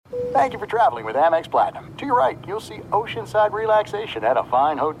Thank you for traveling with Amex Platinum. To your right, you'll see oceanside relaxation at a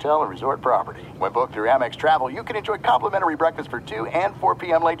fine hotel and resort property. When booked through Amex Travel, you can enjoy complimentary breakfast for 2 and 4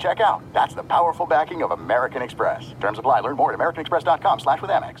 p.m. late checkout. That's the powerful backing of American Express. Terms apply. Learn more at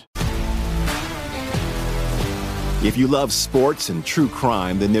americanexpress.com/withAmex. If you love sports and true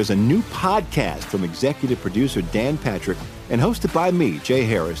crime, then there's a new podcast from executive producer Dan Patrick and hosted by me, Jay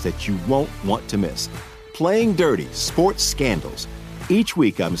Harris, that you won't want to miss. Playing Dirty: Sports Scandals. Each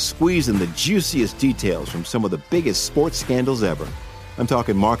week, I'm squeezing the juiciest details from some of the biggest sports scandals ever. I'm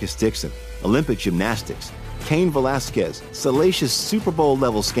talking Marcus Dixon, Olympic gymnastics, Cain Velasquez, salacious Super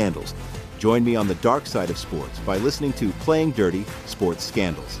Bowl-level scandals. Join me on the dark side of sports by listening to Playing Dirty: Sports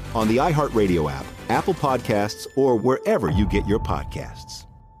Scandals on the iHeartRadio app, Apple Podcasts, or wherever you get your podcasts.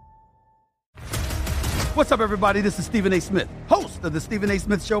 What's up, everybody? This is Stephen A. Smith, host of the Stephen A.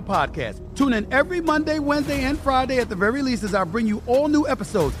 Smith Show podcast. Tune in every Monday, Wednesday, and Friday at the very least as I bring you all new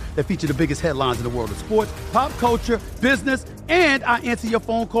episodes that feature the biggest headlines in the world of sports, pop culture, business, and I answer your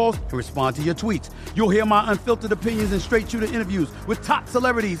phone calls and respond to your tweets. You'll hear my unfiltered opinions and straight-shooter interviews with top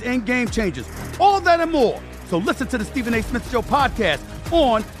celebrities and game changers. All that and more. So listen to the Stephen A. Smith Show podcast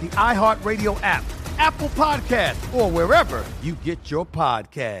on the iHeartRadio app, Apple Podcasts, or wherever you get your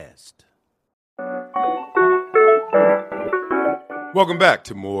podcast. Welcome back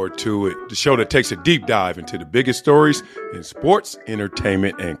to More to It, the show that takes a deep dive into the biggest stories in sports,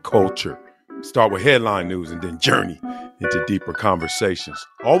 entertainment, and culture. Start with headline news and then journey into deeper conversations.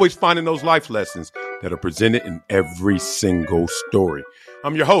 Always finding those life lessons that are presented in every single story.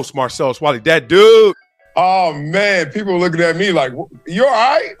 I'm your host, Marcellus Wiley. That dude. Oh, man, people are looking at me like, you all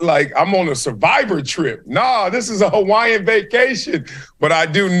right? Like, I'm on a survivor trip. Nah, this is a Hawaiian vacation. But I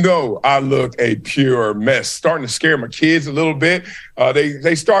do know I look a pure mess. Starting to scare my kids a little bit.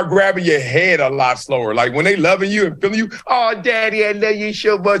 They start grabbing your head a lot slower. Like, when they loving you and feeling you, oh, Daddy, I love you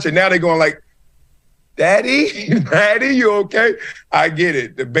so much. And now they're going like, Daddy, you okay? I get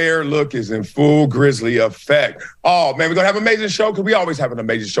it. The bear look is in full grizzly effect. Oh, man, we're going to have an amazing show because we always have an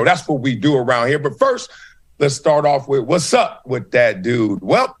amazing show. That's what we do around here. But first, let's start off with what's up with that dude.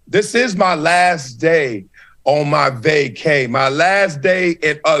 Well, this is my last day on my vacay, my last day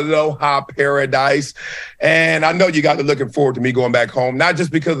in Aloha Paradise. And I know you guys are looking forward to me going back home, not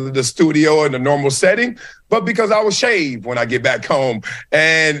just because of the studio and the normal setting, but because I will shave when I get back home.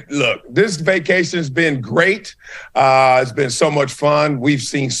 And look, this vacation's been great. It's been so much fun. We've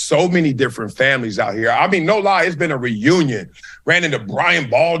seen so many different families out here. I mean, no lie, it's been a reunion. Ran into Brian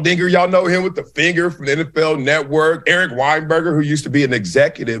Baldinger. Y'all know him with the finger from the NFL Network. Eric Weinberger, who used to be an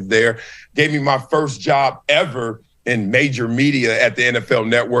executive there, gave me my first job ever in major media at the NFL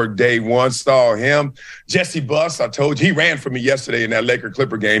Network day one. Saw him. Jesse Buss, I told you, he ran for me yesterday in that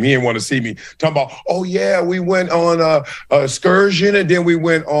Laker-Clipper game. He didn't want to see me. Talking about, oh, yeah, we went on a excursion, and then we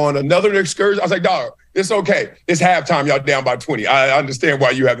went on another excursion. I was like, dog, it's okay. It's halftime. Y'all down by 20. I understand why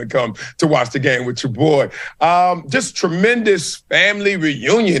you haven't come to watch the game with your boy. Just tremendous family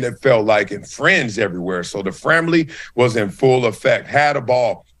reunion, it felt like, and friends everywhere. So the family was in full effect. Had a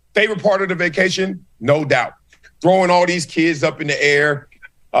ball. Favorite part of the vacation? No doubt. Throwing all these kids up in the air.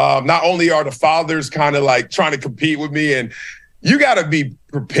 Not only are the fathers kind of like trying to compete with me, and you got to be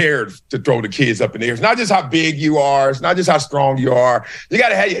prepared to throw the kids up in the air. It's not just how big you are. It's not just how strong you are. You got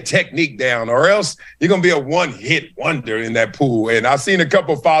to have your technique down, or else you're going to be a one-hit wonder in that pool. And I've seen a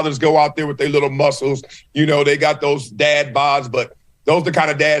couple of fathers go out there with their little muscles. You know, they got those dad bods, but those are the kind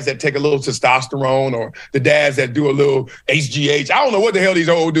of dads that take a little testosterone, or the dads that do a little HGH. I don't know what the hell these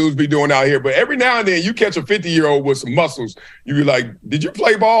old dudes be doing out here, but every now and then you catch a 50-year-old with some muscles. You be like, did you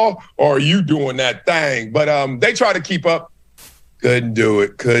play ball, or are you doing that thing? But they try to keep up. Couldn't do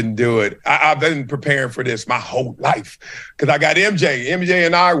it. I've been preparing for this my whole life because I got MJ. MJ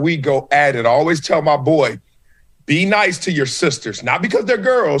and I, we go at it. I always tell my boy, be nice to your sisters, not because they're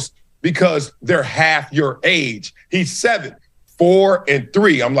girls, because they're half your age. He's 7. 4 and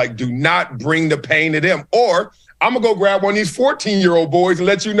 3. I'm like, do not bring the pain to them. Or I'm going to go grab one of these 14-year-old boys and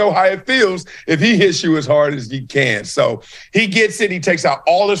let you know how it feels if he hits you as hard as he can. So he gets it. He takes out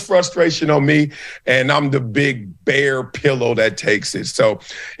all his frustration on me, and I'm the big bear pillow that takes it. So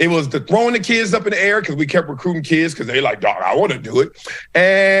it was the throwing the kids up in the air because we kept recruiting kids because they're like, dog, I want to do it.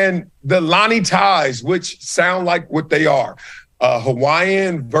 And the Lonnie ties, which sound like what they are. A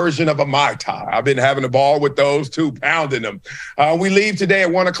Hawaiian version of a Mai Tai. I've been having a ball with those two, pounding them. We leave today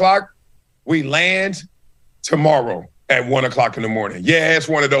at 1 o'clock. We land tomorrow at 1 o'clock in the morning. Yeah, it's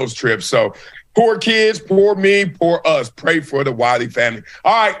one of those trips. So poor kids, poor me, poor us. Pray for the Wiley family.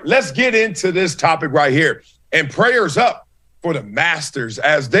 All right, let's get into this topic right here. And prayers up for the Masters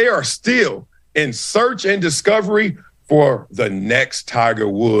as they are still in search and discovery for the next Tiger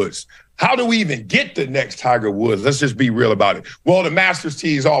Woods. How do we even get the next Tiger Woods? Let's just be real about it. Well, the Masters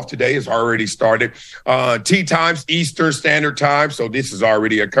tee is off today. It's already started. Tee times, Eastern Standard Time, so this has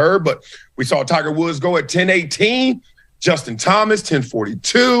already occurred. But we saw Tiger Woods go at 10:18, Justin Thomas,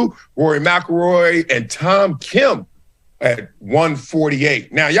 10:42, Rory McIlroy, and Tom Kim at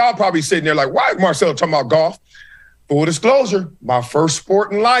 1:48. Now, y'all probably sitting there like, why is Marcel talking about golf? Full disclosure, my first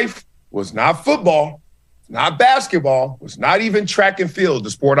sport in life was not football, not basketball, was not even track and field, the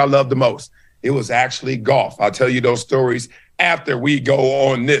sport I love the most. It was actually golf. I'll tell you those stories after we go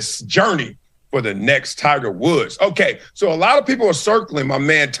on this journey for the next Tiger Woods. Okay, so a lot of people are circling my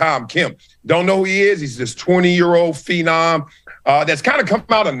man Tom Kim. Don't know who he is. He's this 20-year-old phenom that's kind of come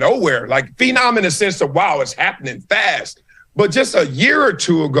out of nowhere. Like phenom in the sense of, wow, it's happening fast. But just a year or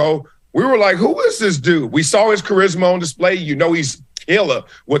two ago, we were like, who is this dude? We saw his charisma on display. You know he's killer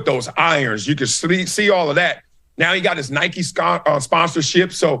with those irons. You can see all of that. Now he got his Nike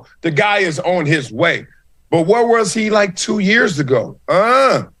sponsorship, so the guy is on his way. But where was he like 2 years ago?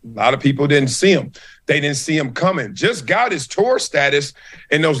 A lot of people didn't see him. They didn't see him coming. Just got his tour status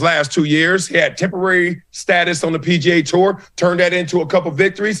in those last 2 years. He had temporary status on the PGA Tour, turned that into a couple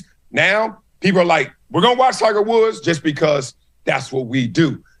victories. Now people are like, we're going to watch Tiger Woods just because that's what we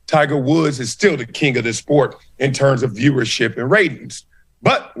do. Tiger Woods is still the king of the sport in terms of viewership and ratings.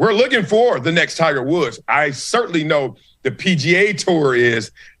 But we're looking for the next Tiger Woods. I certainly know the PGA Tour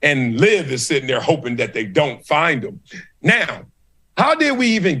is, and Liv is sitting there hoping that they don't find him. Now, how did we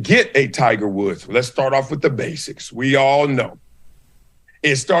even get a Tiger Woods? Let's start off with the basics. We all know.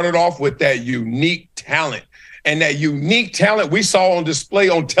 It started off with that unique talent. And that unique talent we saw on display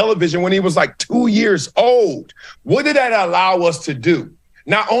on television when he was like 2 years old. What did that allow us to do?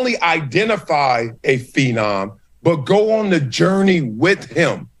 Not only identify a phenom, but go on the journey with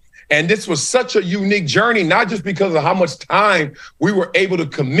him. And this was such a unique journey, not just because of how much time we were able to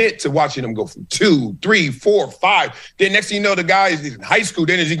commit to watching him go from 2, 3, 4, 5. Then next thing you know, the guy is in high school.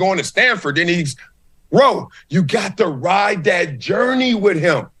 Then is he going to Stanford? Then you got to ride that journey with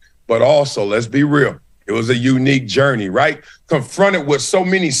him. But also, let's be real. It was a unique journey, right? Confronted with so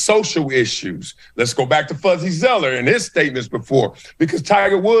many social issues. Let's go back to Fuzzy Zeller and his statements before, because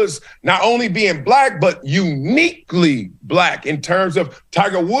Tiger Woods, not only being black, but uniquely black in terms of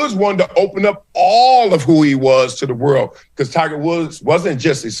Tiger Woods wanted to open up all of who he was to the world, because Tiger Woods wasn't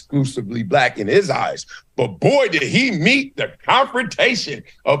just exclusively black in his eyes, but boy, did he meet the confrontation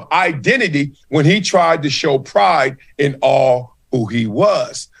of identity when he tried to show pride in all who he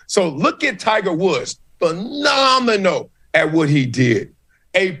was. So look at Tiger Woods. Phenomenal at what he did,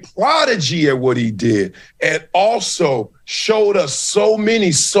 a prodigy at what he did, and also showed us so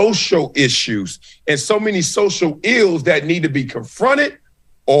many social issues and so many social ills that need to be confronted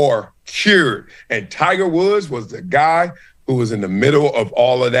or cured. And Tiger Woods was the guy who was in the middle of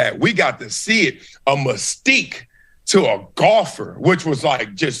all of that. We got to see it, a mystique to a golfer, which was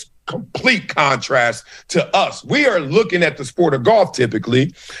like just complete contrast to us. We are looking at the sport of golf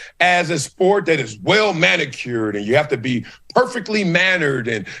typically as a sport that is well manicured, and you have to be perfectly mannered,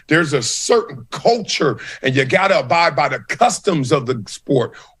 and there's a certain culture, and you got to abide by the customs of the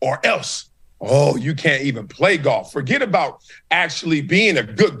sport, or else, you can't even play golf. Forget about actually being a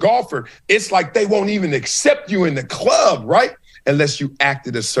good golfer. It's like they won't even accept you in the club, right? Unless you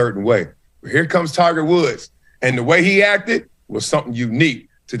acted a certain way. But here comes Tiger Woods, and the way he acted was something unique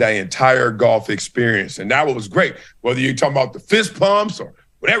to that entire golf experience. And that was great. Whether you're talking about the fist pumps or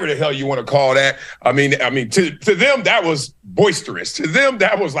whatever the hell you want to call that. I mean, to them, that was boisterous. To them,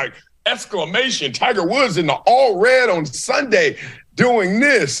 that was like exclamation. Tiger Woods in the all red on Sunday doing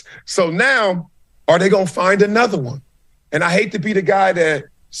this. So now, are they going to find another one? And I hate to be the guy that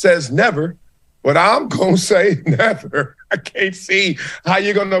says never, but I'm going to say never. I can't see how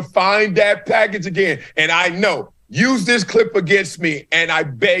you're going to find that package again. And I know, use this clip against me, and I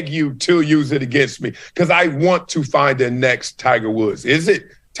beg you to use it against me, because I want to find the next Tiger Woods. Is it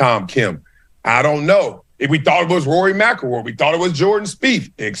Tom Kim? I don't know. If we thought it was Rory McIlroy, we thought it was Jordan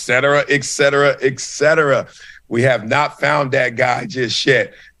Spieth, et cetera, et cetera, et cetera. We have not found that guy just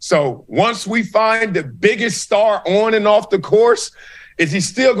yet. So once we find the biggest star on and off the course, is he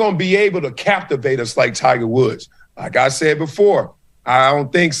still going to be able to captivate us like Tiger Woods? Like I said before, I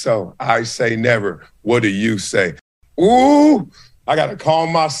don't think so. I say never. What do you say? Ooh, I got to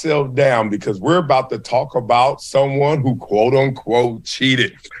calm myself down, because we're about to talk about someone who, quote unquote,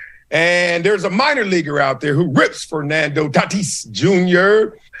 cheated. And there's a minor leaguer out there who rips Fernando Tatis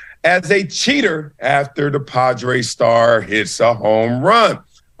Jr. as a cheater after the Padres star hits a home run.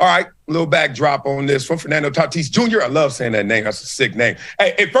 All right, a little backdrop on this from Fernando Tatis Jr. I love saying that name. That's a sick name.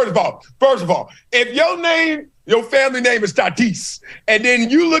 Hey, first of all, if your name Your family name is Tatis. And then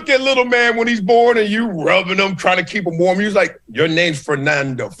you look at little man when he's born and you rubbing him, trying to keep him warm. You're like, your name's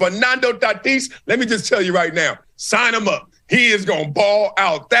Fernando. Fernando Tatis, let me just tell you right now, sign him up. He is going to ball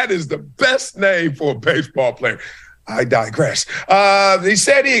out. That is the best name for a baseball player. I digress. He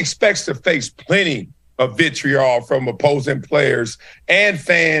said he expects to face plenty of vitriol from opposing players and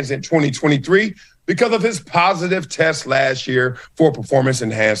fans in 2023 because of his positive test last year for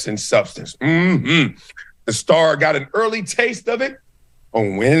performance-enhancing substance. The star got an early taste of it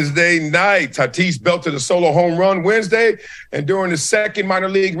on Wednesday night. Tatis belted a solo home run Wednesday, and during the second minor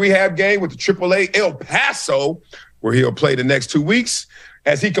league rehab game with the AAA El Paso, where he'll play the next 2 weeks,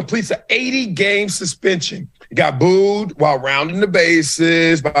 as he completes an 80-game suspension. He got booed while rounding the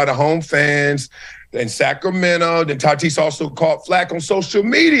bases by the home fans in Sacramento. Then Tatis also caught flack on social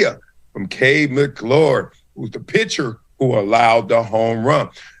media from Cade McClure, who's the pitcher who allowed the home run.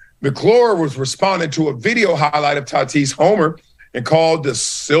 McClure was responding to a video highlight of Tatis' homer and called the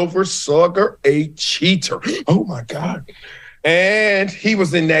Silver Slugger a cheater. Oh, my God. And he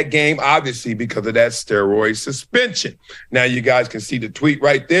was in that game, obviously, because of that steroid suspension. Now you guys can see the tweet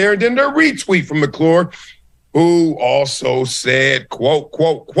right there. And then the retweet from McClure, who also said, quote,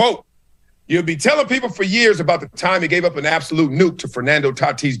 quote, quote, "You'll be telling people for years about the time he gave up an absolute nuke to Fernando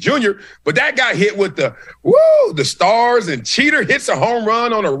Tatis Jr., but that guy hit with the stars and cheater hits a home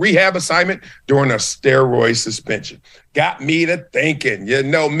run on a rehab assignment during a steroid suspension." Got me to thinking, you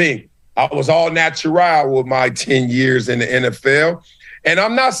know me. I was all natural with my 10 years in the NFL. And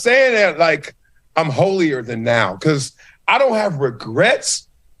I'm not saying that like I'm holier than now, because I don't have regrets,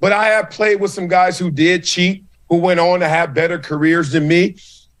 but I have played with some guys who did cheat, who went on to have better careers than me.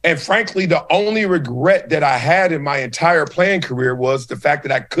 And frankly, the only regret that I had in my entire playing career was the fact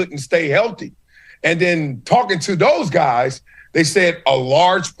that I couldn't stay healthy. And then talking to those guys, they said a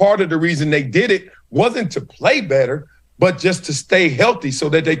large part of the reason they did it wasn't to play better, but just to stay healthy so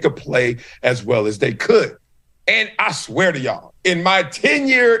that they could play as well as they could. And I swear to y'all, in my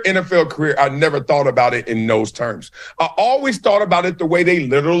 10-year NFL career, I never thought about it in those terms. I always thought about it the way they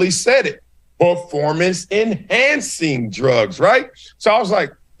literally said it: performance-enhancing drugs, right? So I was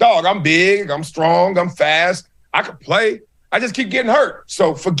like, dog, I'm big, I'm strong, I'm fast, I could play. I just keep getting hurt.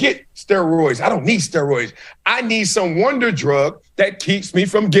 So forget steroids. I don't need steroids. I need some wonder drug that keeps me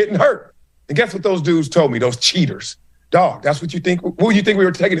from getting hurt. And guess what those dudes told me, those cheaters? Dog, that's what you think. What do you think we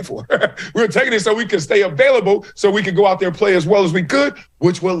were taking it for? We were taking it so we could stay available, so we could go out there and play as well as we could,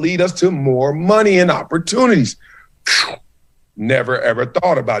 which will lead us to more money and opportunities. Whew. Never, ever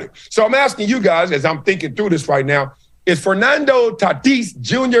thought about it. So I'm asking you guys, as I'm thinking through this right now, is Fernando Tatis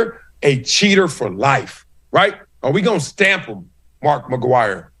Jr. a cheater for life, right? Are we going to stamp him, Mark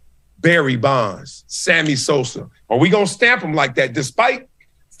McGwire, Barry Bonds, Sammy Sosa? Are we going to stamp him like that, despite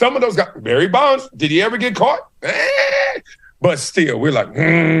some of those guys? Barry Bonds, did he ever get caught? But still, we're like,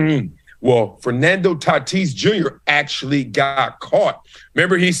 Well, Fernando Tatis Jr. actually got caught.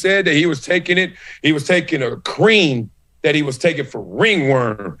 Remember, he said that he was taking a cream that he was taking for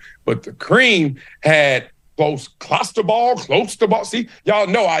ringworm, but the cream had clostebol. See, y'all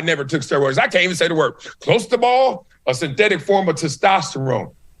know I never took steroids. I can't even say the word. Clostebol, a synthetic form of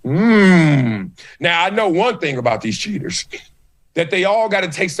testosterone. Now, I know one thing about these cheaters, that they all got to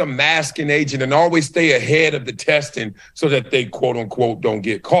take some masking agent and always stay ahead of the testing so that they, quote unquote, don't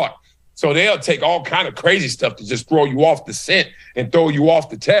get caught. So they'll take all kind of crazy stuff to just throw you off the scent and throw you off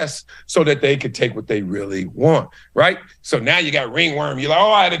the test so that they could take what they really want, right? So now you got ringworm. You're like,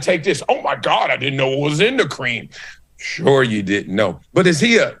 oh, I had to take this. Oh, my God, I didn't know what was in the cream. Sure, you didn't know. But is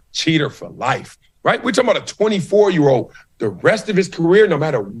he a cheater for life, right? We're talking about a 24-year-old. The rest of his career, no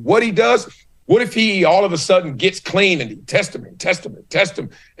matter what he does, what if he all of a sudden gets clean and he test him,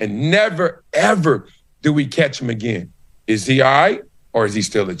 and never, ever do we catch him again? Is he all right, or is he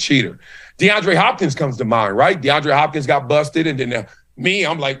still a cheater? DeAndre Hopkins comes to mind, right? DeAndre Hopkins got busted, and then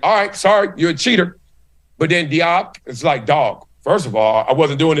I'm like, all right, sorry, you're a cheater. But then Diop, it's like, dog, first of all, I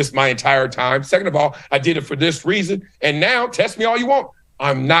wasn't doing this my entire time. Second of all, I did it for this reason. And now, test me all you want.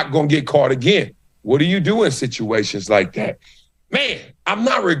 I'm not going to get caught again. What do you do in situations like that? Man, I'm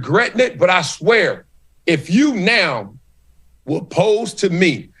not regretting it, but I swear, if you now will pose to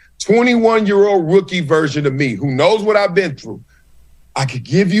me, 21-year-old rookie version of me, who knows what I've been through, I could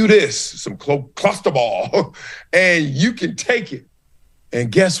give you this, some clostebol, and you can take it. And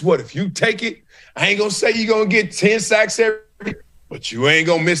guess what? If you take it, I ain't going to say you're going to get 10 sacks every, but you ain't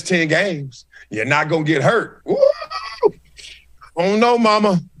going to miss 10 games. You're not going to get hurt. Woo! Oh, no,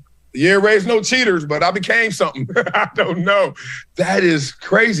 mama. You ain't raised no cheaters, but I became something. I don't know. That is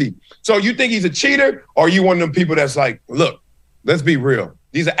crazy. So you think he's a cheater, or are you one of them people that's like, look, let's be real.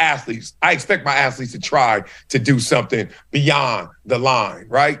 These are athletes. I expect my athletes to try to do something beyond the line,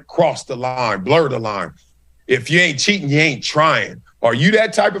 right? Cross the line, blur the line. If you ain't cheating, you ain't trying. Are you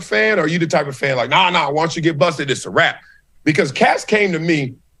that type of fan? Or are you the type of fan like, nah, once you get busted, it's a wrap? Because cats came to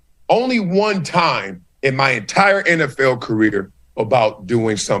me only one time in my entire NFL career about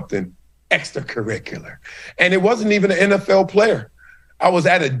doing something extracurricular. And it wasn't even an NFL player. I was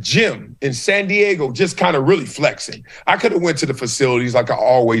at a gym in San Diego, just kind of really flexing. I could have went to the facilities like I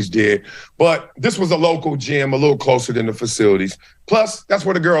always did, but this was a local gym, a little closer than the facilities. Plus, that's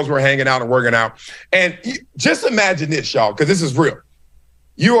where the girls were hanging out and working out. And just imagine this, y'all, because this is real.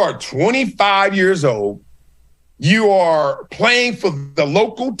 You are 25 years old. You are playing for the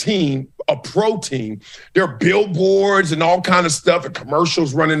local team, a pro team. There are billboards and all kind of stuff and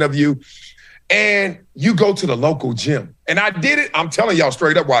commercials running of you. And you go to the local gym. And I did it. I'm telling y'all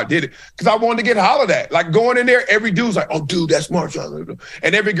straight up why I did it. Because I wanted to get hollered at. Like going in there, every dude's like, oh, dude, that's Marshall.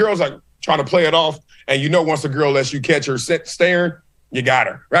 And every girl's like trying to play it off. And you know once the girl lets you catch her staring, you got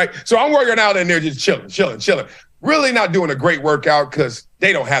her, right? So I'm working out in there just chilling. Really not doing a great workout because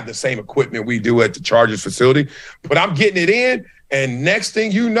they don't have the same equipment we do at the Chargers facility. But I'm getting it in. And next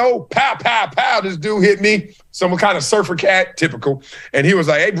thing you know, pow, pow, pow, this dude hit me. Some kind of surfer cat, typical. And he was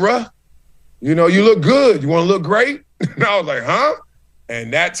like, hey, bruh. You know, you look good. You want to look great? And I was like, huh?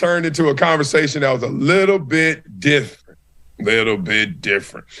 And that turned into a conversation that was a little bit different,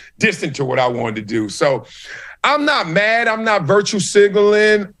 distant to what I wanted to do. So I'm not mad. I'm not virtue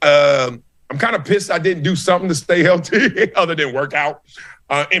signaling. I'm kind of pissed I didn't do something to stay healthy other than work out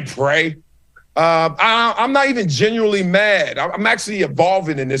and pray. I'm not even genuinely mad. I'm actually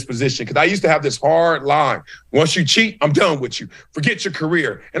evolving in this position because I used to have this hard line. Once you cheat, I'm done with you. Forget your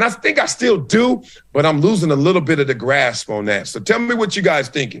career. And I think I still do, but I'm losing a little bit of the grasp on that. So tell me what you guys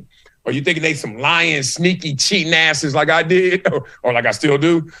thinking. Are you thinking they some lying, sneaky, cheating asses like I did or like I still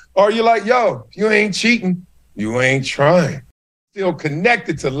do? Or are you like, yo, if you ain't cheating, you ain't trying? Still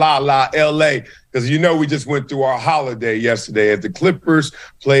connected to La La LA because you know we just went through our holiday yesterday as the Clippers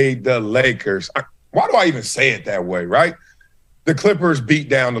played the Lakers. Why do I even say it that way, right? The Clippers beat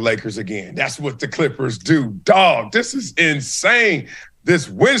down the Lakers again. That's what the Clippers do. Dog, this is insane, this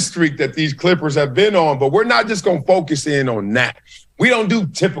win streak that these Clippers have been on, but we're not just going to focus in on that. We don't do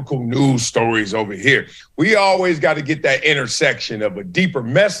typical news stories over here. We always got to get that intersection of a deeper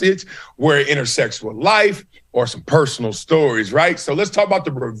message where it intersects with life or some personal stories, right? So let's talk about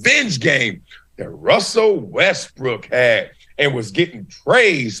the revenge game that Russell Westbrook had and was getting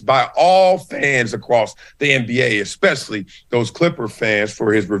praised by all fans across the NBA, especially those Clipper fans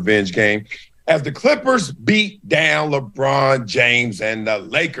for his revenge game, as the Clippers beat down LeBron James and the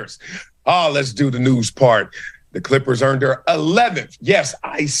Lakers. Let's do the news part. The Clippers earned their 11th. Yes,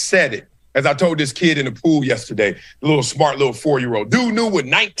 I said it. As I told this kid in the pool yesterday, the little smart little 4-year-old. Dude knew what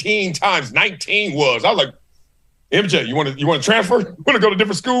 19 times 19 was. I was like, MJ, you want to transfer? You want to go to a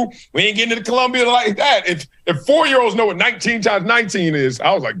different school? We ain't getting into Columbia like that. If 4-year-olds know what 19 times 19 is,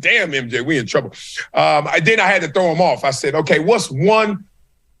 I was like, damn, MJ, we in trouble. Then I had to throw him off. I said, okay, what's 1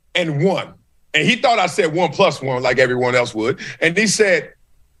 and 1? And he thought I said 1 plus 1 like everyone else would. And he said,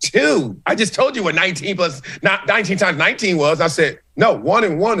 2. I just told you what 19 times 19 was. I said, no, 1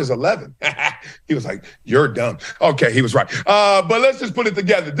 and 1 is 11. He was like, you're dumb. Okay, he was right. But let's just put it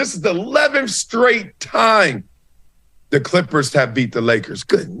together. This is the 11th straight time the Clippers have beat the Lakers.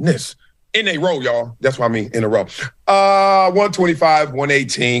 Goodness. In a row, y'all. That's what I mean, in a row. 125,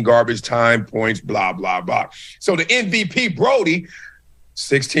 118, garbage time, points, blah, blah, blah. So the MVP, Brody,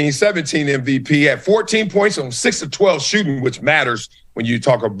 16-17 MVP at 14 points on 6 of 12 shooting, which matters when you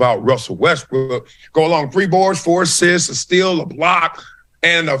talk about Russell Westbrook. Go along 3 boards, 4 assists, a steal, a block,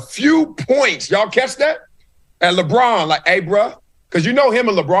 and a few points. Y'all catch that? And LeBron, like, hey, bro, because you know him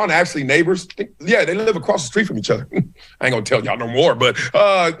and LeBron are actually neighbors. Yeah, they live across the street from each other. I ain't going to tell y'all no more, but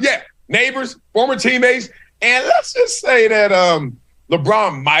yeah, neighbors, former teammates. And let's just say that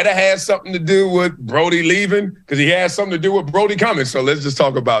LeBron might have had something to do with Brody leaving because he had something to do with Brody coming. So let's just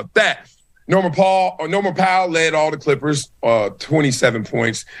talk about that. Norman Powell led all the Clippers, 27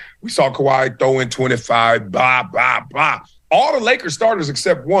 points. We saw Kawhi throw in 25, blah, blah, blah. All the Lakers starters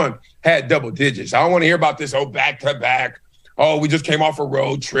except one had double digits. I don't want to hear about this, back-to-back. Oh, we just came off a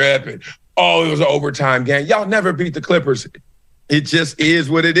road trip. And, it was an overtime game. Y'all never beat the Clippers. It just is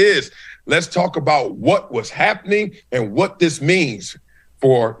what it is. Let's talk about what was happening and what this means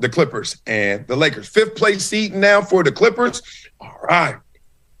for the Clippers and the Lakers. 5th place seed now for the Clippers. All right.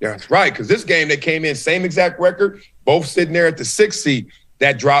 That's right, because this game they came in, same exact record, both sitting there at the 6th seed.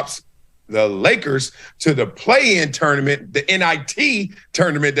 That drops the Lakers to the play-in tournament, the NIT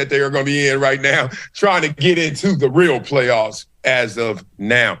tournament that they are going to be in right now, trying to get into the real playoffs. as of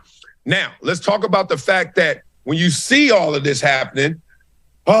now. Now, let's talk about the fact that when you see all of this happening,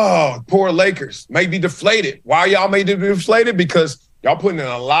 oh, poor Lakers may be deflated. Why y'all may be deflated? Because y'all putting in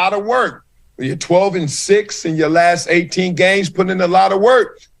a lot of work. You're 12-6 in your last 18 games, putting in a lot of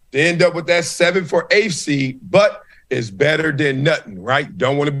work to end up with that 7th or 8th seed, but it's better than nothing, right?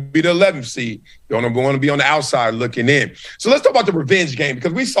 Don't want to be the 11th seed. Don't want to be on the outside looking in. So let's talk about the revenge game,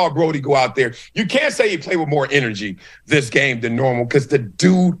 because we saw Brody go out there. You can't say he played with more energy this game than normal, because the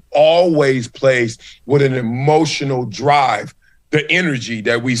dude always plays with an emotional drive, the energy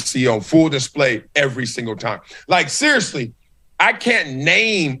that we see on full display every single time. Like, seriously, I can't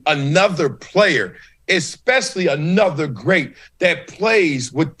name another player, especially another great, that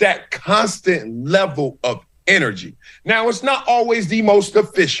plays with that constant level of energy. Now, it's not always the most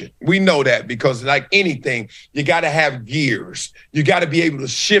efficient. We know that, because like anything, you got to have gears. You got to be able to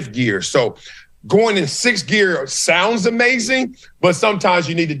shift gears. So going in 6th gear sounds amazing, but sometimes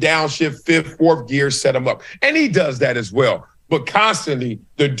you need to downshift 5th, 4th gear, set them up. And he does that as well. But constantly,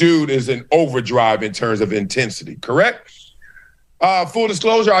 the dude is in overdrive in terms of intensity, correct? Full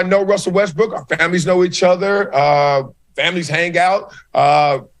disclosure, I know Russell Westbrook. Our families know each other. Families hang out.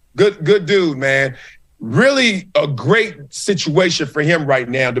 Good dude, man. Really a great situation for him right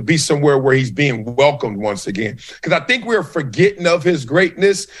now to be somewhere where he's being welcomed once again. Because I think we're forgetting of his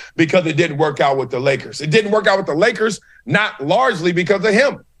greatness because it didn't work out with the Lakers. It didn't work out with the Lakers, not largely because of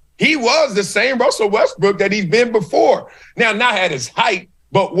him. He was the same Russell Westbrook that he's been before. Now, not at his height,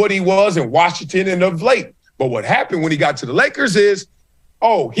 but what he was in Washington and of late. But what happened when he got to the Lakers is,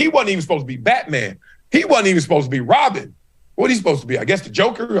 he wasn't even supposed to be Batman. He wasn't even supposed to be Robin. What he's supposed to be? I guess the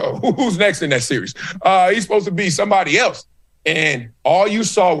Joker? Who's next in that series? He's supposed to be somebody else. And all you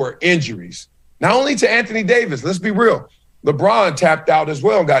saw were injuries. Not only to Anthony Davis, let's be real. LeBron tapped out as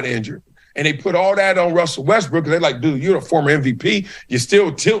well and got injured. And they put all that on Russell Westbrook. They're like, dude, you're a former MVP. You're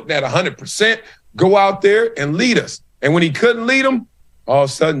still tilting at 100%. Go out there and lead us. And when he couldn't lead them, all of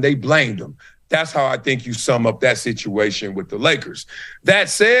a sudden they blamed him. That's how I think you sum up that situation with the Lakers. That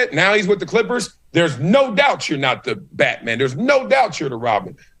said, now he's with the Clippers. There's no doubt you're not the Batman. There's no doubt you're the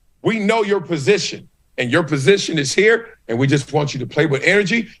Robin. We know your position, and your position is here, and we just want you to play with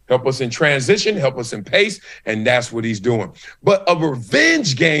energy, help us in transition, help us in pace, and that's what he's doing. But a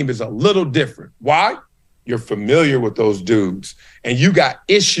revenge game is a little different. Why? You're familiar with those dudes, and you got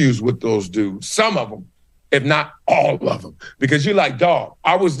issues with those dudes, some of them, if not all of them, because you're like, dog,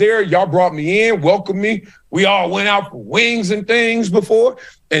 I was there. Y'all brought me in, welcomed me. We all went out for wings and things before.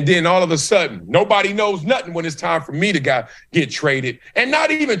 And then all of a sudden, nobody knows nothing when it's time for me to get traded, and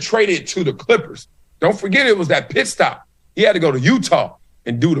not even traded to the Clippers. Don't forget, it was that pit stop. He had to go to Utah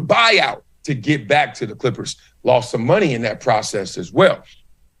and do the buyout to get back to the Clippers. Lost some money in that process as well.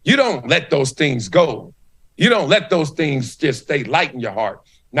 You don't let those things go. You don't let those things just stay light in your heart.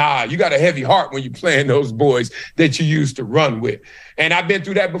 Nah, you got a heavy heart when you're playing those boys that you used to run with. And I've been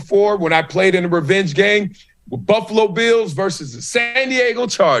through that before when I played in a revenge game with Buffalo Bills versus the San Diego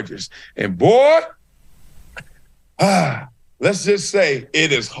Chargers. And boy, let's just say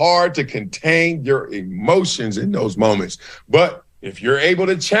it is hard to contain your emotions in those moments. But if you're able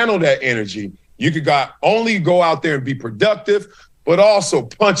to channel that energy, you could only go out there and be productive, but also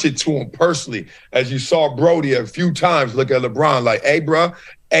punch it to him personally. As you saw Brody a few times look at LeBron like, hey, bro,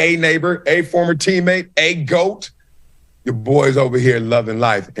 hey, neighbor, hey, former teammate, hey, GOAT. Your boy's over here loving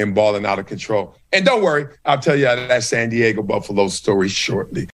life and balling out of control. And don't worry, I'll tell you that San Diego Buffalo story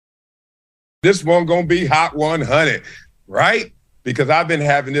shortly. This one going to be hot 100, right? Because I've been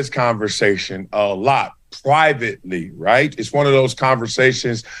having this conversation a lot privately, right? It's one of those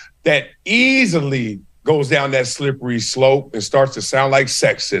conversations that easily goes down that slippery slope and starts to sound like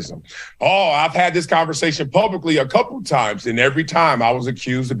sexism. Oh, I've had this conversation publicly a couple times, and every time I was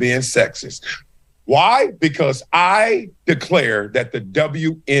accused of being sexist. Why? Because I declare that the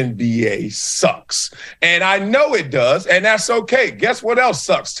WNBA sucks. And I know it does, and that's okay. Guess what else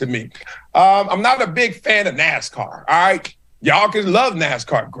sucks to me? I'm not a big fan of NASCAR, all right? Y'all can love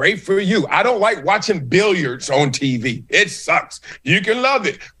NASCAR. Great for you. I don't like watching billiards on TV. It sucks. You can love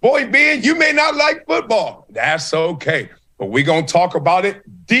it. Boy, Ben, you may not like football. That's okay. But we're going to talk about it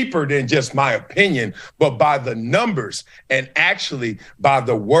deeper than just my opinion, but by the numbers and actually by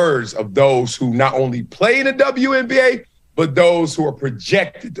the words of those who not only play in the WNBA, but those who are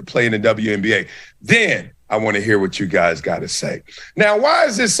projected to play in the WNBA. Then I want to hear what you guys got to say. Now, why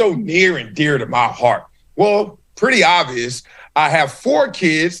is this so near and dear to my heart? Well, pretty obvious. I have 4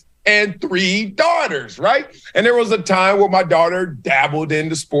 kids and 3 daughters, right? And there was a time where my daughter dabbled in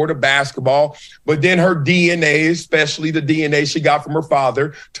the sport of basketball, but then her DNA, especially the DNA she got from her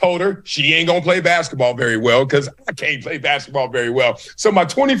father, told her she ain't gonna play basketball very well because I can't play basketball very well. So my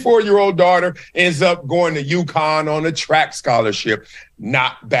 24-year-old daughter ends up going to UConn on a track scholarship,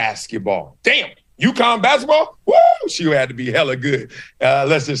 not basketball. Damn. UConn basketball? Woo! She had to be hella good.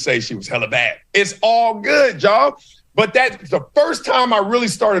 Let's just say she was hella bad. It's all good, y'all. But that's the first time I really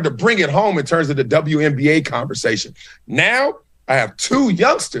started to bring it home in terms of the WNBA conversation. Now I have 2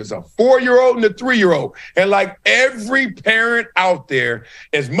 youngsters, a 4-year-old and a 3-year-old. And like every parent out there,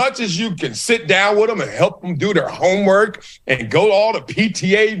 as much as you can sit down with them and help them do their homework and go to all the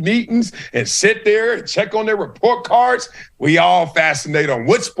PTA meetings and sit there and check on their report cards, we all fascinate on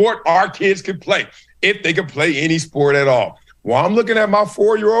what sport our kids can play, if they can play any sport at all. Well, I'm looking at my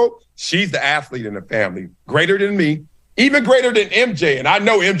 4-year-old. She's the athlete in the family, greater than me, even greater than MJ. And I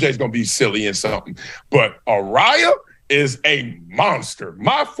know MJ's going to be silly in something. But Araya is a monster.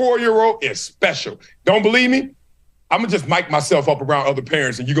 My 4-year-old is special. Don't believe me? I'm going to just mic myself up around other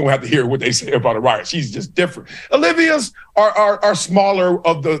parents, and you're going to have to hear what they say about Araya. She's just different. Olivia's are smaller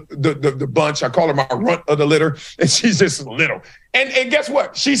of the bunch. I call her my runt of the litter, and she's just little. And guess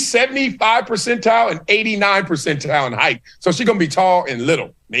what? She's 75 percentile and 89 percentile in height. So she's going to be tall and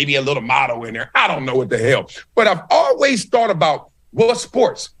little. Maybe a little motto in there. I don't know what the hell. But I've always thought about what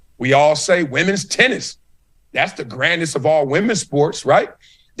sports. We all say women's tennis. That's the grandest of all women's sports, right?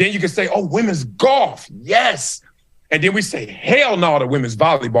 Then you can say, oh, women's golf. Yes. And then we say, hell no to women's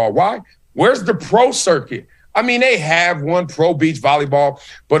volleyball. Why? Where's the pro circuit? I mean, they have one pro beach volleyball,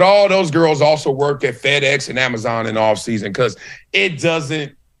 but all those girls also work at FedEx and Amazon in off season because it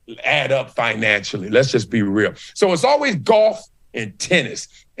doesn't add up financially. Let's just be real. So it's always golf and tennis.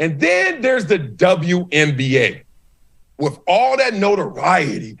 And then there's the WNBA with all that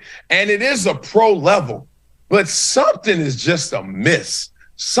notoriety. And it is a pro level, but something is just amiss.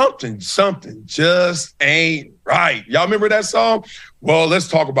 Something just ain't right. Y'all remember that song? Well, let's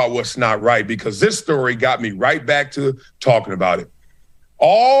talk about what's not right, because this story got me right back to talking about it.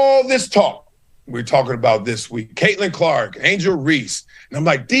 All this talk we're talking about this week, Caitlin Clark, Angel Reese, and I'm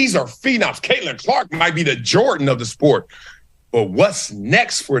like, these are phenoms. Caitlin Clark might be the Jordan of the sport, but what's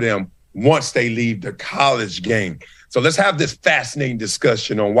next for them once they leave the college game? So let's have this fascinating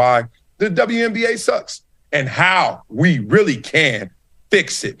discussion on why the WNBA sucks and how we really can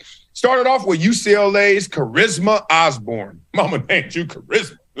fix it. Started off with UCLA's Charisma Osborne. Mama named you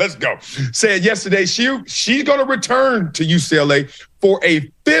Charisma. Let's go. Said yesterday she's going to return to UCLA for a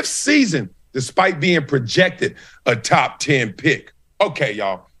 5th season, despite being projected a top 10 pick. Okay,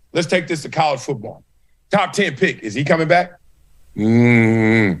 y'all, let's take this to college football. Top 10 pick. Is he coming back?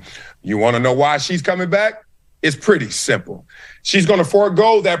 You want to know why she's coming back? It's pretty simple. She's going to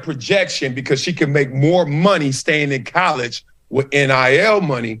forego that projection because she can make more money staying in college with NIL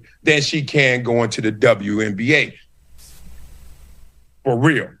money than she can going to the WNBA. For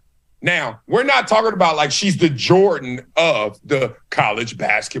real. Now, we're not talking about like she's the Jordan of the college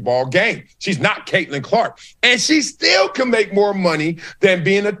basketball game. She's not Caitlin Clark. And she still can make more money than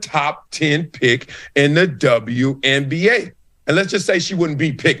being a top 10 pick in the WNBA. And let's just say she wouldn't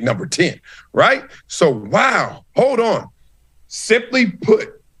be pick number 10, right? So, wow, hold on. Simply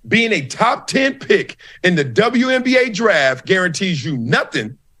put, being a top 10 pick in the WNBA draft guarantees you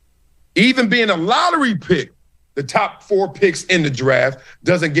nothing. Even being a lottery pick, the top 4 picks in the draft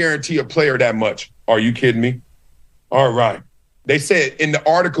doesn't guarantee a player that much. Are you kidding me? All right. They said in the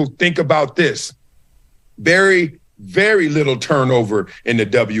article, think about this. Very, very little turnover in the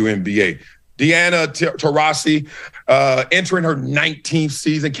WNBA. Deanna Taurasi entering her 19th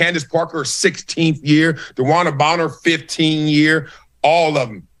season. Candace Parker, 16th year. DeWanna Bonner, 15th year. All of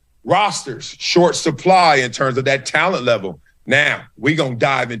them. Rosters, short supply in terms of that talent level. Now, we're going to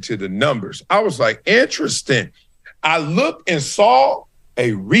dive into the numbers. I was like, interesting. I looked and saw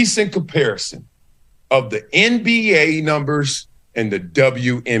a recent comparison of the NBA numbers and the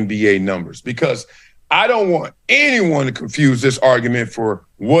WNBA numbers, because I don't want anyone to confuse this argument for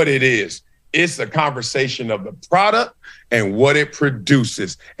what it is. It's a conversation of the product and what it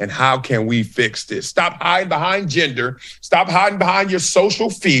produces and how can we fix this. Stop hiding behind gender. Stop hiding behind your social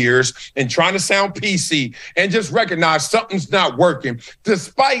fears and trying to sound PC, and just recognize something's not working,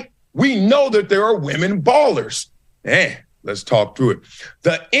 despite we know that there are women ballers. Let's talk through it.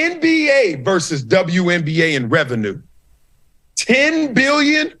 The NBA versus WNBA in revenue. $10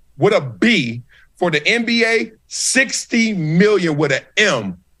 billion with a B for the NBA, $60 million with an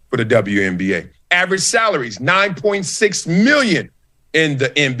M for the WNBA. Average salaries, $9.6 million in the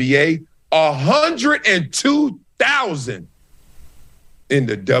NBA, $102,000 in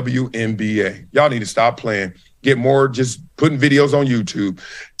the WNBA. Y'all need to stop playing. Get more just putting videos on YouTube.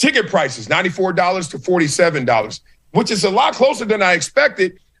 Ticket prices, $94 to $47, which is a lot closer than I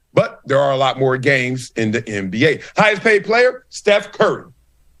expected, but there are a lot more games in the NBA. Highest paid player, Steph Curry,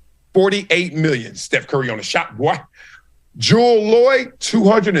 $48 million. Steph Curry on the shot, boy. Jewel Lloyd,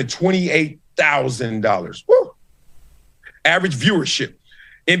 $228,000. Woo. Average viewership,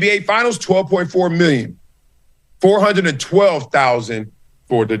 NBA Finals, 12.4 million. 412,000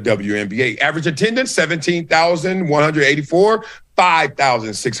 for the WNBA. Average attendance, 17,184,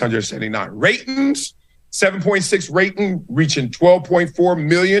 5,679. Ratings, 7.6 rating, reaching 12.4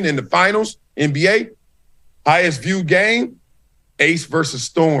 million in the finals, NBA. Highest viewed game, Ace versus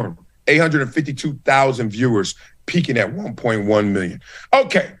Storm, 852,000 viewers, peaking at 1.1 million.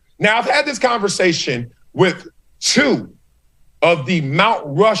 Okay, now I've had this conversation with two of the Mount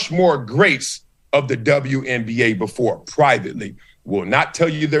Rushmore greats of the WNBA before, privately. Will not tell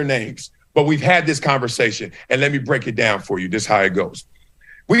you their names, but we've had this conversation, and let me break it down for you. This is how it goes.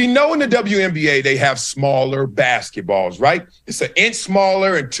 We know in the WNBA, they have smaller basketballs, right? It's an inch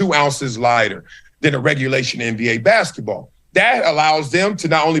smaller and 2 ounces lighter than a regulation NBA basketball. That allows them to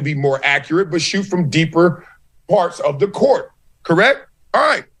not only be more accurate, but shoot from deeper parts of the court, correct? All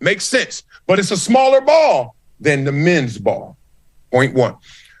right, makes sense. But it's a smaller ball than the men's ball, point one.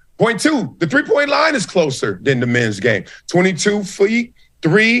 Point two, the three-point line is closer than the men's game. 22 feet,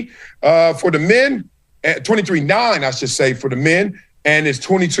 3 for the men, 23.9, I should say, for the men, and it's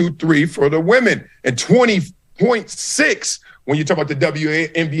 22.3 for the women, and 20.6 when you talk about the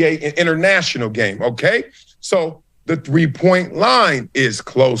WNBA international game, okay? So the three-point line is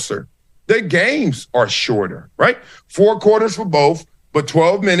closer. The games are shorter, right? 4 quarters for both, but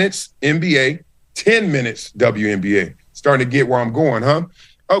 12 minutes NBA, 10 minutes WNBA. Starting to get where I'm going, huh?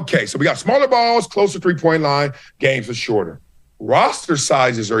 Okay, so we got smaller balls, closer three-point line, games are shorter. Roster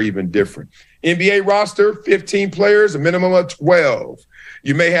sizes are even different. NBA roster, 15 players, a minimum of 12.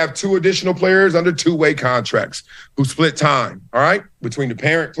 You may have 2 additional players under 2-way contracts who split time, all right, between the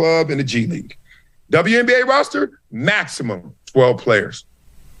parent club and the G League. WNBA roster, maximum 12 players.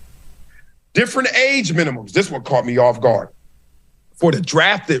 Different age minimums. This one caught me off guard. For the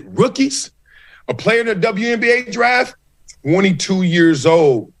drafted rookies, a player in the WNBA draft, 22 years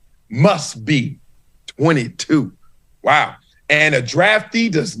old, must be 22. Wow. And a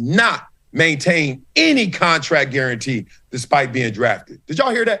draftee does not maintain any contract guarantee despite being drafted. Did y'all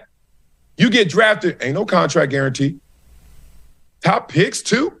hear that? You get drafted, ain't no contract guarantee. Top picks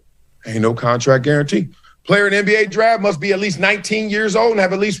too, ain't no contract guarantee. Player in NBA draft must be at least 19 years old and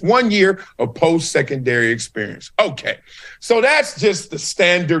have at least 1 year of post-secondary experience. Okay, so that's just the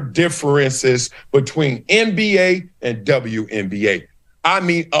standard differences between NBA and WNBA. I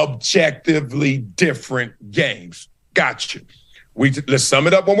mean, objectively different games. Gotcha. Let's sum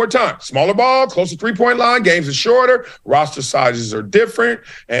it up one more time. Smaller ball, closer three-point line, games are shorter, roster sizes are different,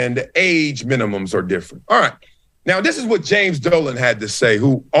 and the age minimums are different. All right. Now, this is what James Dolan had to say,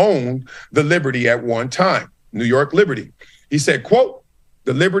 who owned the Liberty at one time, New York Liberty. He said, quote,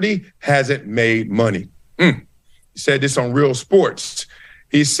 "The Liberty hasn't made money." He said this on Real Sports.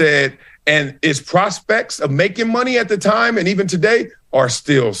 He said, and its prospects of making money at the time and even today are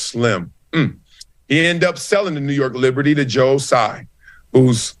still slim. He ended up selling the New York Liberty to Joe Tsai,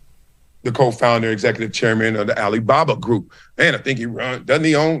 who's the co-founder, executive chairman of the Alibaba Group. And I think he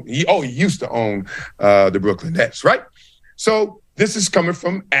used to own the Brooklyn Nets, right? So this is coming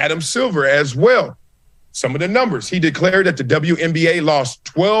from Adam Silver as well. Some of the numbers. He declared that the WNBA lost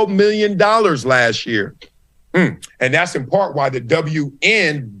 $12 million last year. And that's in part why the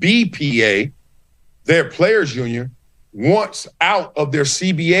WNBPA, their players union, wants out of their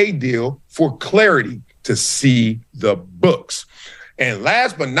CBA deal for clarity to see the books. And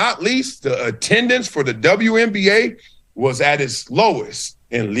last but not least, the attendance for the WNBA was at its lowest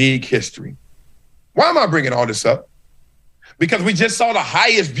in league history. Why am I bringing all this up? Because we just saw the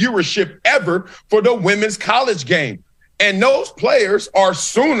highest viewership ever for the women's college game. And those players are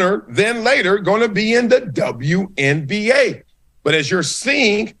sooner than later going to be in the WNBA. But as you're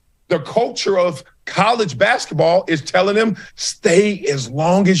seeing, the culture of college basketball is telling them, stay as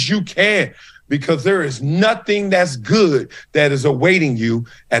long as you can, because there is nothing that's good that is awaiting you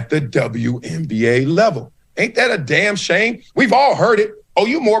at the WNBA level. Ain't that a damn shame? We've all heard it. Oh,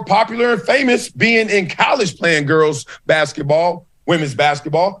 you're more popular and famous being in college playing girls basketball, women's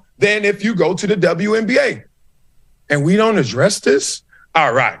basketball, than if you go to the WNBA. And we don't address this?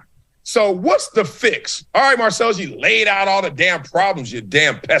 All right. So what's the fix? All right, Marcellus, you laid out all the damn problems, you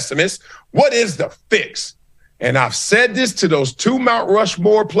damn pessimist. What is the fix? And I've said this to those 2 Mount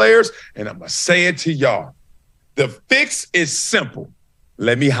Rushmore players, and I'm going to say it to y'all. The fix is simple.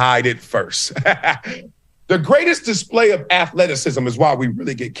 Let me hide it first. The greatest display of athleticism is why we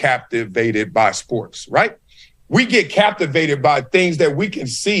really get captivated by sports, right? We get captivated by things that we can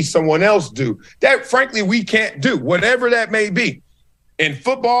see someone else do that, frankly, we can't do, whatever that may be. In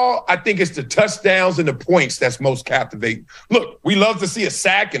football, I think it's the touchdowns and the points that's most captivating. Look, we love to see a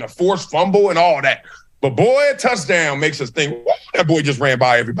sack and a forced fumble and all that. But boy, a touchdown makes us think, whoa, that boy just ran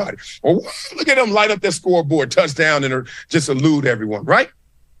by everybody. Or look at him light up that scoreboard, touchdown, and just elude everyone, right?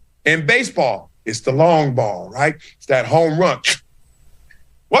 In baseball, it's the long ball, right? It's that home run.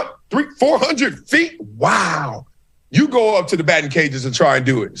 What? 400 feet? Wow. You go up to the batting cages and try and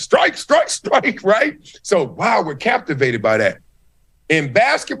do it. Strike, strike, strike, right? So, wow, we're captivated by that. In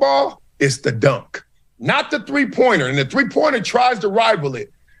basketball, it's the dunk, not the three-pointer. And the three-pointer tries to rival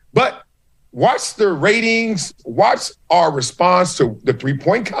it. But watch the ratings, watch our response to the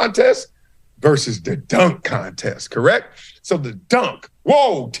three-point contest versus the dunk contest, correct? So the dunk,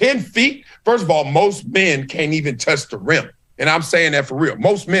 whoa, 10 feet? First of all, most men can't even touch the rim. And I'm saying that for real.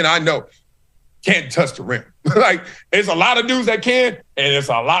 Most men I know can't touch the rim. Like, there's a lot of dudes that can, and there's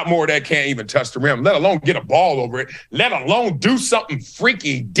a lot more that can't even touch the rim, let alone get a ball over it, let alone do something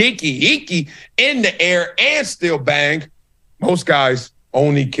freaky, dinky, icky in the air and still bang. Most guys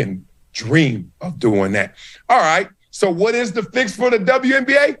only can dream of doing that. All right, so what is the fix for the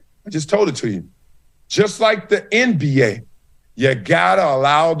WNBA? I just told it to you. Just like the NBA, you gotta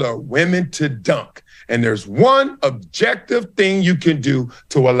allow the women to dunk. And there's one objective thing you can do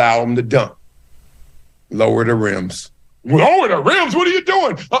to allow them to dunk. Lower the rims. Lower the rims? What are you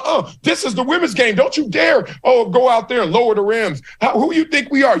doing? This is the women's game. Don't you dare, go out there and lower the rims. Who you think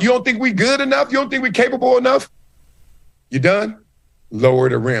we are? You don't think we good enough? You don't think we capable enough? You done? Lower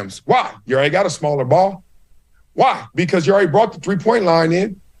the rims. Why? You already got a smaller ball. Why? Because you already brought the three-point line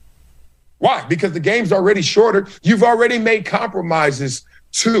in. Why? Because the game's already shorter. You've already made compromises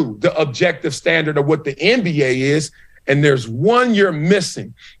to the objective standard of what the NBA is. And there's one you're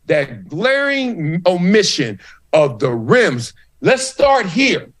missing, that glaring omission of the rims. Let's start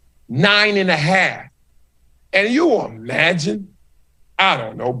here, 9.5. And you imagine, I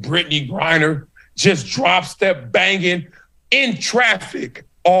don't know, Brittany Griner just drop step banging in traffic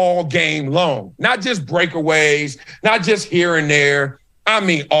all game long. Not just breakaways, not just here and there. I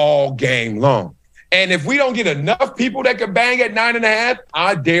mean, all game long. And if we don't get enough people that can bang at 9.5,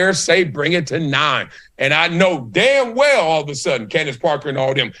 I dare say bring it to 9. And I know damn well all of a sudden, Candace Parker and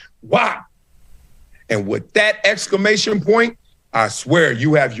all them, wow. And with that exclamation point, I swear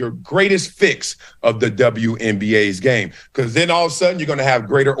you have your greatest fix of the WNBA's game. Because then all of a sudden you're going to have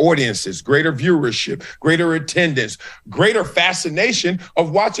greater audiences, greater viewership, greater attendance, greater fascination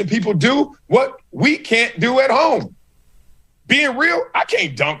of watching people do what we can't do at home. Being real, I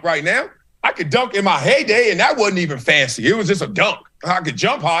can't dunk right now. I could dunk in my heyday, and that wasn't even fancy. It was just a dunk. I could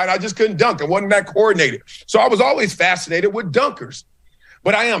jump high, and I just couldn't dunk. It wasn't that coordinated. So I was always fascinated with dunkers.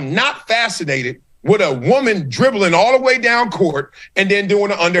 But I am not fascinated with a woman dribbling all the way down court and then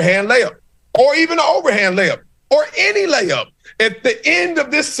doing an underhand layup or even an overhand layup or any layup. If the end of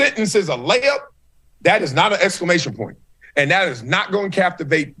this sentence is a layup, that is not an exclamation point. And that is not going to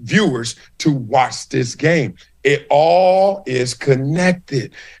captivate viewers to watch this game. It all is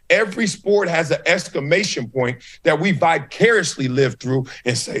connected. Every sport has an exclamation point that we vicariously live through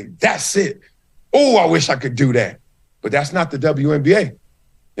and say, that's it. Oh, I wish I could do that. But that's not the WNBA.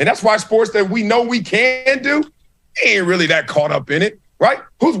 And that's why sports that we know we can do, ain't really that caught up in it, right?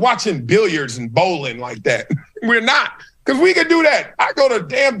 Who's watching billiards and bowling like that? We're not, because we can do that. I go to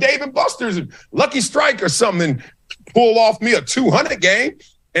damn Dave & Buster's and Lucky Strike or something and pull off me a 200 game.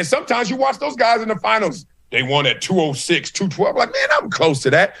 And sometimes you watch those guys in the finals. They won at 206, 212. Like, man, I'm close to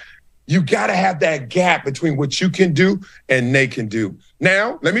that. You got to have that gap between what you can do and they can do.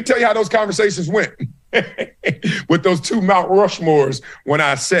 Now, let me tell you how those conversations went with those two Mount Rushmores when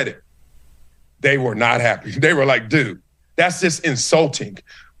I said it. They were not happy. They were like, dude, that's just insulting.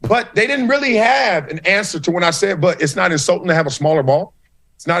 But they didn't really have an answer to when I said, but it's not insulting to have a smaller ball.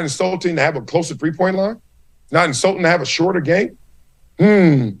 It's not insulting to have a closer three-point line. It's not insulting to have a shorter game.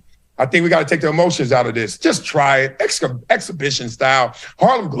 I think we got to take the emotions out of this. Just try it. Exhibition style,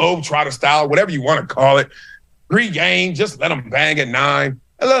 Harlem Globetrotter style, whatever you want to call it. Pre-game, just let them bang at 9.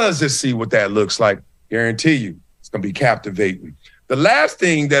 And let us just see what that looks like. Guarantee you, it's going to be captivating. The last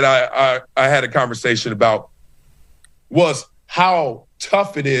thing that I had a conversation about was how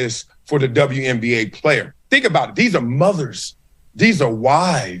tough it is for the WNBA player. Think about it. These are mothers. These are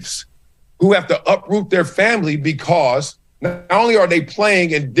wives who have to uproot their family because not only are they playing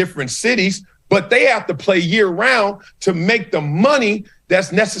in different cities, but they have to play year round to make the money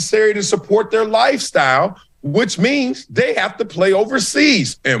that's necessary to support their lifestyle which means they have to play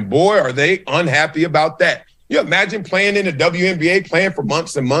overseas. And boy, are they unhappy about that. You imagine playing in the WNBA, playing for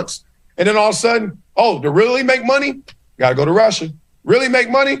months and months, and then all of a sudden, to really make money, got to go to Russia. Really make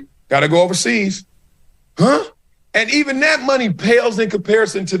money, got to go overseas. Huh? And even that money pales in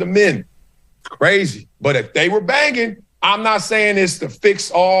comparison to the men. Crazy. But if they were banging, I'm not saying it's the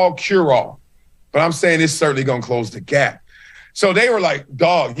fix-all, cure-all, but I'm saying it's certainly going to close the gap. So they were like,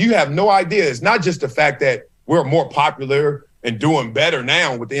 dog, you have no idea. It's not just the fact that we're more popular and doing better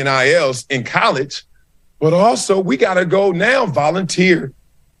now with NILs in college, but also we got to go now volunteer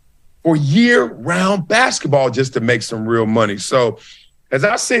for year-round basketball just to make some real money. So as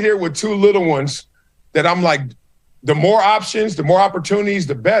I sit here with two little ones that I'm like, the more options, the more opportunities,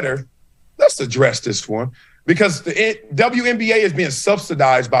 the better. Let's address this one because the WNBA is being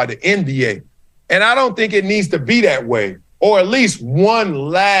subsidized by the NBA. And I don't think it needs to be that way, or at least one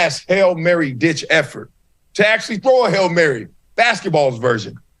last Hail Mary ditch effort to actually throw a Hail Mary, basketball's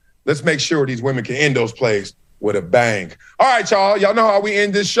version. Let's make sure these women can end those plays with a bang. All right, y'all. Y'all know how we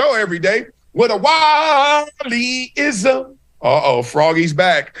end this show every day with a Wiley-ism. Froggy's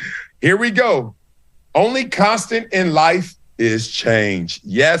back. Here we go. Only constant in life is change.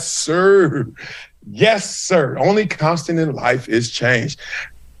 Yes, sir. Yes, sir. Only constant in life is change.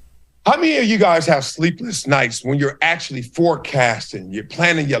 How many of you guys have sleepless nights when you're actually forecasting, you're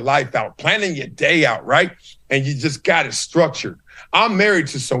planning your life out, planning your day out, right? And you just got it structured. I'm married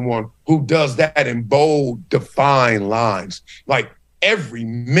to someone who does that in bold, defined lines. Like every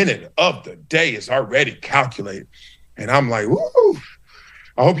minute of the day is already calculated. And I'm like, woo,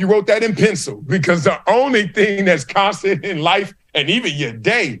 I hope you wrote that in pencil because the only thing that's constant in life and even your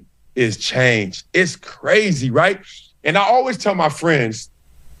day is change. It's crazy, right? And I always tell my friends,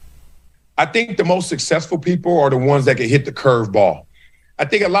 I think the most successful people are the ones that can hit the curveball. I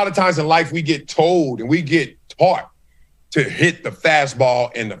think a lot of times in life we get told and we get taught to hit the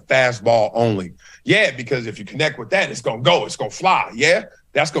fastball and the fastball only. Yeah, because if you connect with that, it's going to go. It's going to fly. Yeah,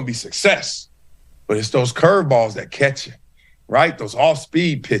 that's going to be success. But it's those curveballs that catch you, right? Those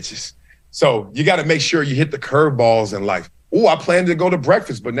off-speed pitches. So you got to make sure you hit the curveballs in life. Oh, I planned to go to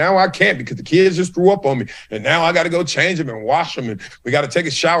breakfast, but now I can't because the kids just threw up on me. And now I got to go change them and wash them. And we got to take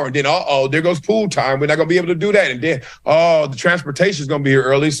a shower. And then, there goes pool time. We're not going to be able to do that. And then, the transportation is going to be here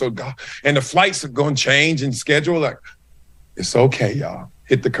early. So, and the flights are going to change and schedule. Like, it's okay, y'all.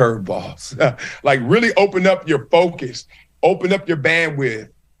 Hit the curveballs. Like, really open up your focus. Open up your bandwidth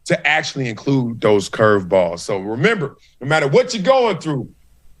to actually include those curveballs. So remember, no matter what you're going through,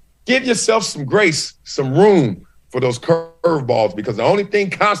 give yourself some grace, some room for those curveballs, because the only thing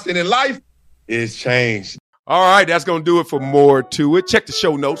constant in life is change. All right, that's going to do it for More To It. Check the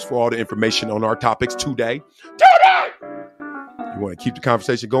show notes for all the information on our topics today. You want to keep the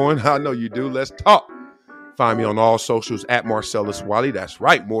conversation going? I know you do. Let's talk. Find me on all socials at Marcellus Wiley. That's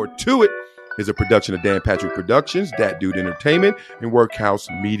right. More To It is a production of Dan Patrick Productions, Dat Dude Entertainment, and Workhouse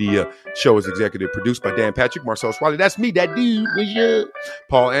Media. Show is executive produced by Dan Patrick, Marcellus Wiley. That's me, that dude.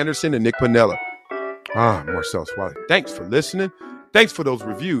 Paul Anderson and Nick Piniella. Marcellus Wiley. Thanks for listening. Thanks for those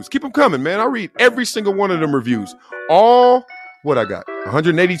reviews. Keep them coming, man. I read every single one of them reviews. All, what I got?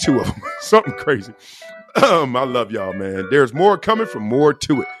 182 of them. Something crazy. I love y'all, man. There's more coming from More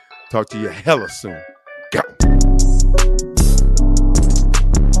To It. Talk to you hella soon. Go.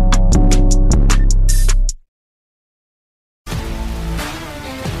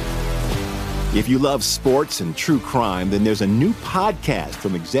 If you love sports and true crime, then there's a new podcast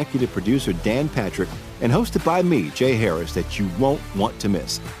from executive producer Dan Patrick and hosted by me, Jay Harris, that you won't want to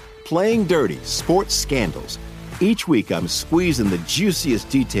miss. Playing Dirty: Sports Scandals. Each week, I'm squeezing the juiciest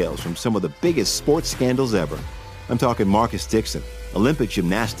details from some of the biggest sports scandals ever. I'm talking Marcus Dixon, Olympic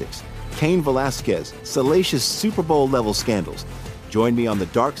gymnastics, Cain Velasquez, salacious Super Bowl-level scandals. Join me on the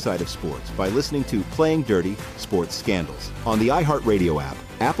dark side of sports by listening to Playing Dirty: Sports Scandals on the iHeartRadio app,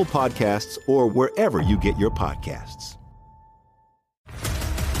 Apple Podcasts, or wherever you get your podcasts.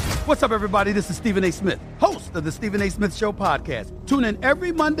 What's up, everybody? This is Stephen A. Smith, host of the Stephen A. Smith Show podcast. Tune in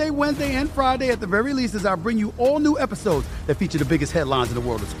every Monday, Wednesday, and Friday at the very least as I bring you all new episodes that feature the biggest headlines in the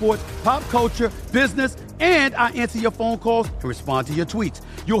world of sports, pop culture, business, and I answer your phone calls and respond to your tweets.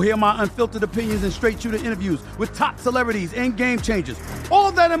 You'll hear my unfiltered opinions and straight-shooter interviews with top celebrities and game changers.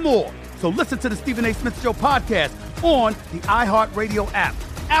 All that and more. So listen to the Stephen A. Smith Show podcast on the iHeartRadio app,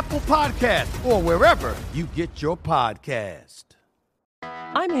 Apple Podcasts, or wherever you get your podcast.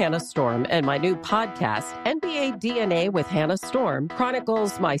 I'm Hannah Storm, and my new podcast, NBA DNA with Hannah Storm,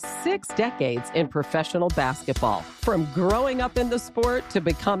 chronicles my 6 decades in professional basketball. From growing up in the sport to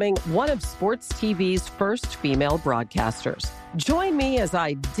becoming one of sports TV's first female broadcasters. Join me as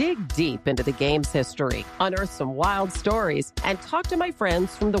I dig deep into the game's history, unearth some wild stories, and talk to my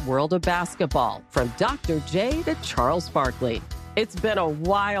friends from the world of basketball, from Dr. J to Charles Barkley. It's been a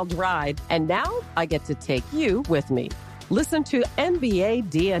wild ride, and now I get to take you with me. Listen to NBA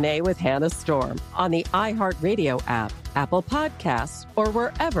DNA with Hannah Storm on the iHeartRadio app, Apple Podcasts, or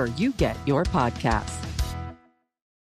wherever you get your podcasts.